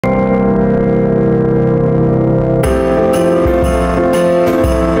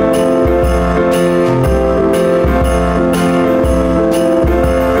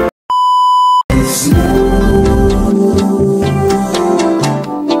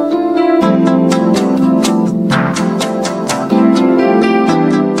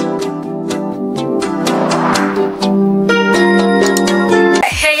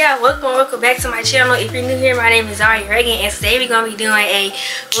my channel. If you're new here, my name is Zaria Reagan, and today we're gonna be doing a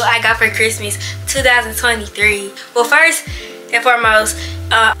what I got for Christmas 2023. Well, first and foremost,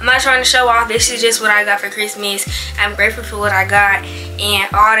 I'm not trying to show off. This is just what I got for Christmas. I'm grateful for what I got and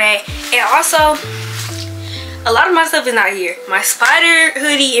all that. And also, a lot of my stuff is not here. My spider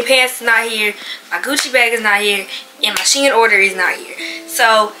hoodie and pants is not here. My Gucci bag is not here. And my Shein order is not here.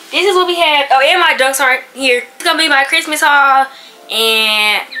 So this is what we have. Oh, and my dunks aren't here. It's gonna be my Christmas haul.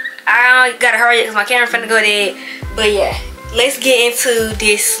 And I gotta hurry up because my camera's finna go dead. But yeah, let's get into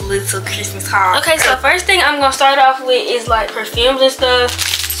this little Christmas haul. Okay, so first thing I'm gonna start off with is like perfumes and stuff.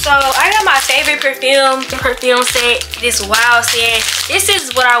 So I got my favorite perfume set, this Wild set. This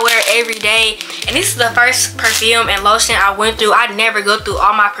is what I wear every day, and this is the first perfume and lotion I went through. I never go through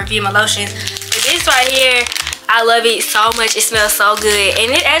all my perfume and lotions, but this right here, I love it so much. It smells so good,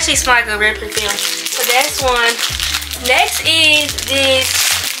 and it actually smells like a real perfume. So that's one. Next is this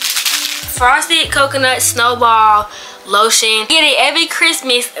Frosted Coconut Snowball lotion. Get it every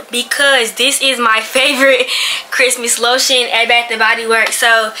Christmas because this is my favorite Christmas lotion at Bath & Body Works.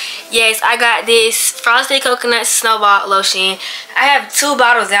 So yes, I got this Frosted Coconut Snowball lotion. I have 2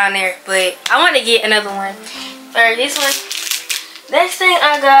 bottles down there, but I want to get another one. Or this one. Next thing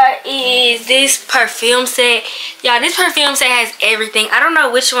I got is this perfume set. Y'all, this perfume set has everything. I don't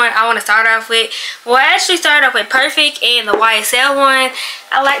know which one I want to start off with. Well, I actually started off with Perfect and the YSL one.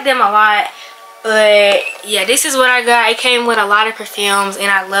 I like them a lot. But yeah, this is what I got. It came with a lot of perfumes,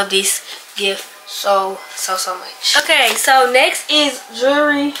 and I love this gift so much. Okay, so next is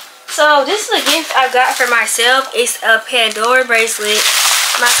jewelry. So this is a gift I got for myself. It's a Pandora bracelet.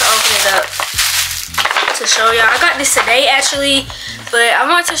 I'm about to open it up to show y'all. I got this today actually, but I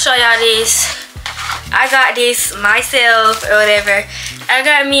want to show y'all this. I got this myself or whatever. I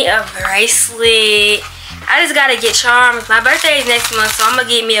got me a bracelet. I just gotta get charms. My birthday is next month, so I'm gonna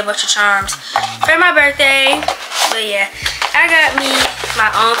get me a bunch of charms for my birthday. But yeah, I got me my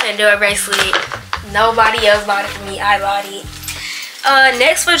own Pandora bracelet. Nobody else bought it for me. I bought it.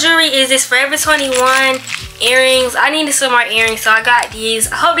 Next for jewelry is this Forever 21 earrings. I need some more earrings, so I got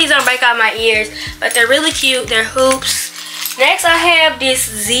these. I hope these don't break out my ears, but they're really cute. They're hoops. Next, I have this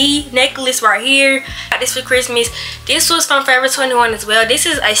Z necklace right here. I got this for Christmas. This was from Forever 21 as well. This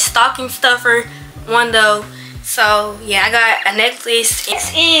is a stocking stuffer one though. So yeah, I got a necklace.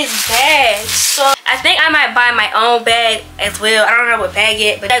 This is bags. So I think I might buy my own bag as well. I don't know what bag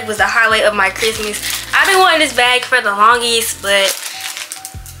yet, but that was the highlight of my Christmas. I've been wanting this bag for the longest, but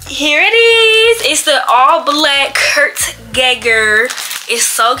here it is. It's the all black Kurt Geiger. It's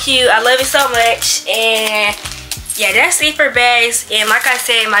so cute. I love it so much. And yeah, that's it for bags. And like I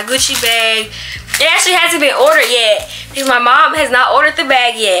said, my Gucci bag, it actually hasn't been ordered yet because my mom has not ordered the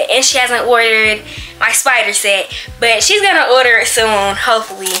bag yet, and she hasn't ordered my spider set, but she's gonna order it soon,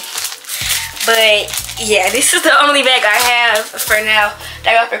 hopefully. But yeah, this is the only bag I have for now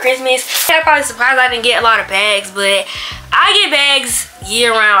that I got for Christmas. I'm probably surprised I didn't get a lot of bags, but I get bags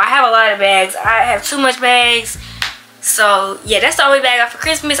year round. I have a lot of bags. I have too much bags. So yeah, that's the only bag I got for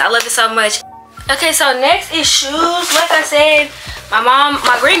Christmas. I love it so much. Okay, so next is shoes. Like I said,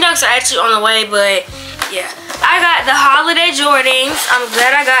 my green dunks are actually on the way, but yeah. I got the holiday Jordans. I'm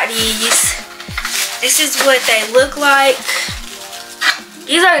glad I got these. This is what they look like.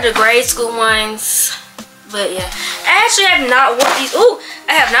 These are the grade school ones. But yeah, I actually have not worn these. Ooh,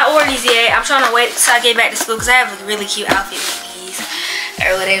 I have not worn these yet. I'm trying to wait till I get back to school because I have a really cute outfit with these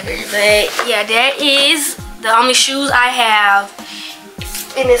or whatever. But yeah, that is the only shoes I have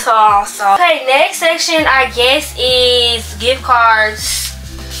in this haul. So okay, next section I guess is gift cards.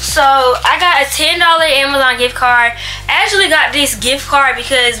 So I got a $10 Amazon gift card. I actually got this gift card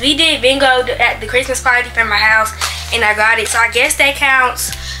because we did bingo at the Christmas party for my house, and I got it, so I guess that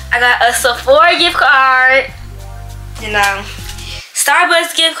counts. I got a Sephora gift card, and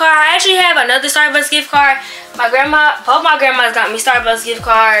Starbucks gift card. I actually have another Starbucks gift card. Both my grandmas got me Starbucks gift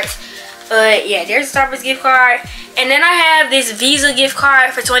cards. But yeah, there's a Starbucks gift card. And then I have this Visa gift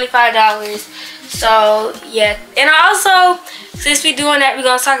card for $25. So yeah, and also, since we're doing that, we're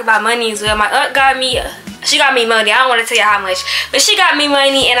gonna talk about money as well. My aunt got me, she got me money. I don't want to tell you how much, but she got me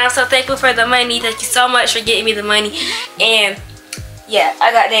money, and I'm so thankful for the money. Thank you so much for getting me the money. And yeah,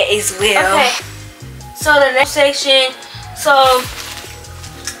 I got that as well. Okay, so the next section, so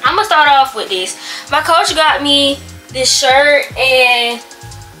I'm gonna start off with this. My coach got me this shirt and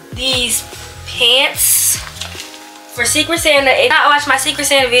these pants for Secret Santa. If you not watched my Secret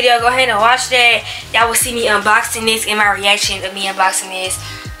Santa video, go ahead and watch that. Y'all will see me unboxing this and my reaction of me unboxing this.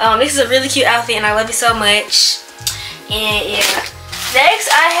 This is a really cute outfit, and I love it so much. And yeah, next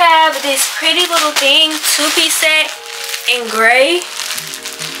I have this pretty little thing, 2-piece set in gray.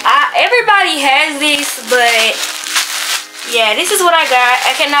 Everybody has this, but yeah, this is what I got.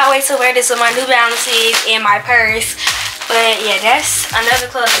 I cannot wait to wear this with my New Balances and my purse. But yeah, that's another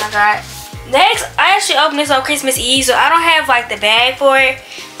clothing I got. Next, I actually opened this on Christmas Eve, so I don't have like the bag for it,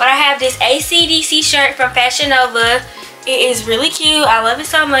 but I have this AC/DC shirt from Fashion Nova. It is really cute. I love it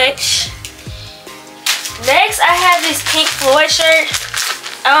so much. Next, I have this Pink Floyd shirt.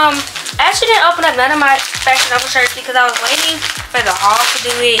 I actually didn't open up none of my Fashion Nova shirts because I was waiting for the haul to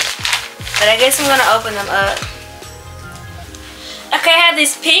do it, but I guess I'm gonna open them up. Okay, I have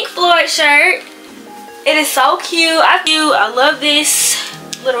this Pink Floyd shirt. It is so cute. I love this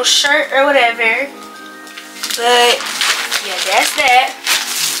little shirt or whatever. But yeah, that's that.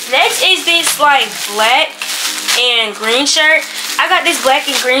 Next is this like black and green shirt. I got this black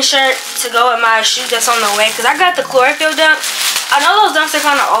and green shirt to go with my shoes that's on the way because I got the chlorophyll dunks. I know those dunks are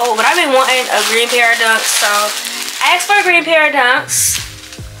kind of old, but I've been wanting a green pair of dunks, so I asked for a green pair of dunks.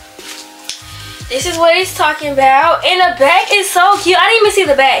 This is what it's talking about. And the back is so cute. I didn't even see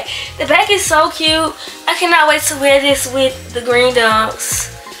the back. The back is so cute. I cannot wait to wear this with the green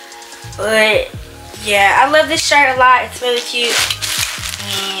dunks. But yeah, I love this shirt a lot. It's really cute.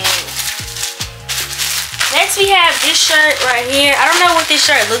 And next we have this shirt right here. I don't know what this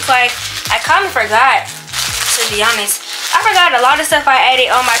shirt looks like. I kind of forgot, to be honest. I forgot a lot of stuff I added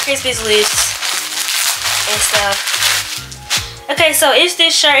on my Christmas list and stuff. Okay, so it's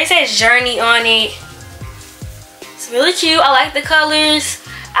this shirt. It says Journey on it. It's really cute. I like the colors.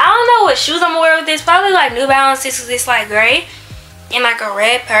 I don't know what shoes I'm gonna wear with this. Probably like New Balances because it's like gray and like a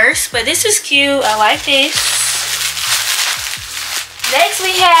red purse. But this is cute. I like this. Next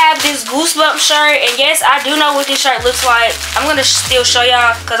we have this Goosebump shirt. And yes, I do know what this shirt looks like. I'm gonna still show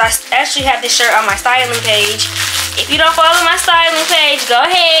y'all because I actually have this shirt on my styling page. If you don't follow my styling page, go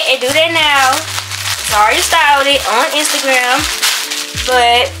ahead and do that now. Zaria styled it on Instagram.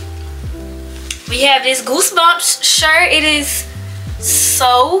 But we have this Goosebumps shirt. It is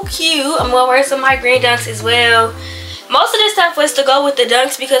so cute. I'm gonna wear some of my green dunks as well. Most of this stuff was to go with the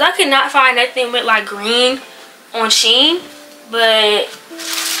dunks because I could not find nothing with like green on Shein. But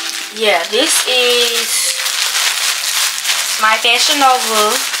yeah, this is my Fashion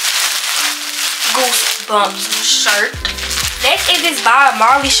Nova Goosebumps shirt. Next is this Bob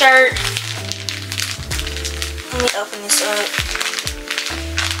Marley shirt. Let me open this up.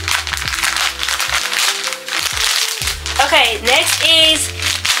 Okay, next is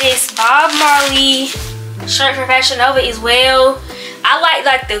this Bob Marley shirt from Fashion Nova as well. I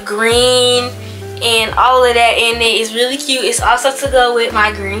like the green and all of that in it. It's really cute. It's also to go with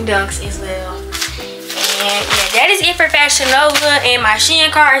my green dunks as well. And yeah, that is it for Fashion Nova. And my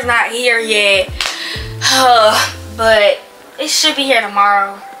Shein card is not here yet. But it should be here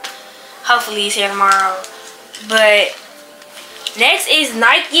tomorrow. Hopefully it's here tomorrow. But next is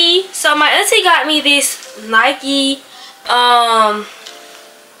Nike. So my auntie got me this Nike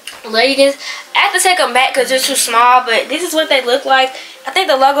leggings. I have to take them back because they're too small, but this is what they look like. I think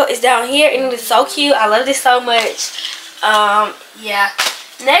the logo is down here and it is so cute. I love this so much. Yeah.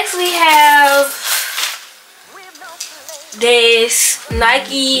 Next we have this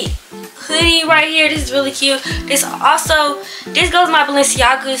Nike hoodie right here. This is really cute. This goes with my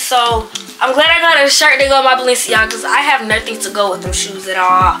Balenciagas, so I'm glad I got a shirt to go with my Balenciagas. I have nothing to go with them shoes at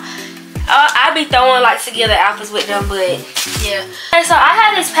all. I be throwing like together outfits with them, but yeah. Okay, so I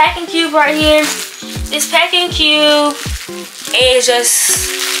have this packing cube right here. This packing cube is just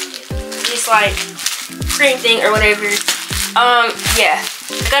this like cream thing or whatever. Yeah,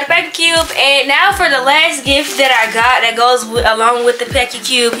 I got a packing cube, and now for the last gift that I got that goes along with the packing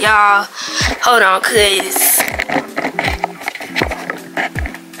cube, y'all. Hold on,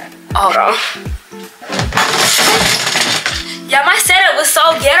 hold on. Yeah, my setup was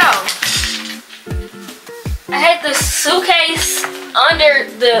so ghetto. I had the suitcase under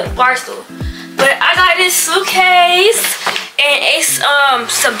the bar stool, but I got this suitcase and it's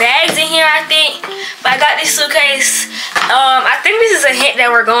some bags in here, I think. But I got this suitcase. I think this is a hint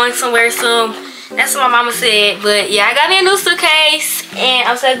that we're going somewhere soon. That's what my mama said. But yeah, I got me a new suitcase and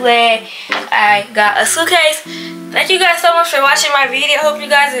I'm so glad I got a suitcase. Thank you guys so much for watching my video. I hope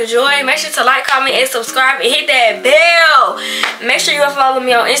you guys enjoyed. Make sure to like, comment, and subscribe, and hit that bell. Make sure you follow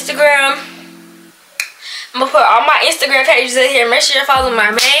me on Instagram. I'm gonna put all my Instagram pages in here. Make sure you follow my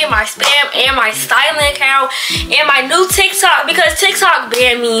main, my spam, and my styling account, and my new TikTok, because TikTok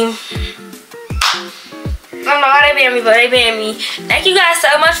banned me. I don't know why they banned me, but they banned me. Thank you guys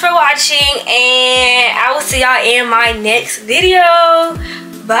so much for watching, and I will see y'all in my next video.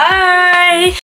 Bye.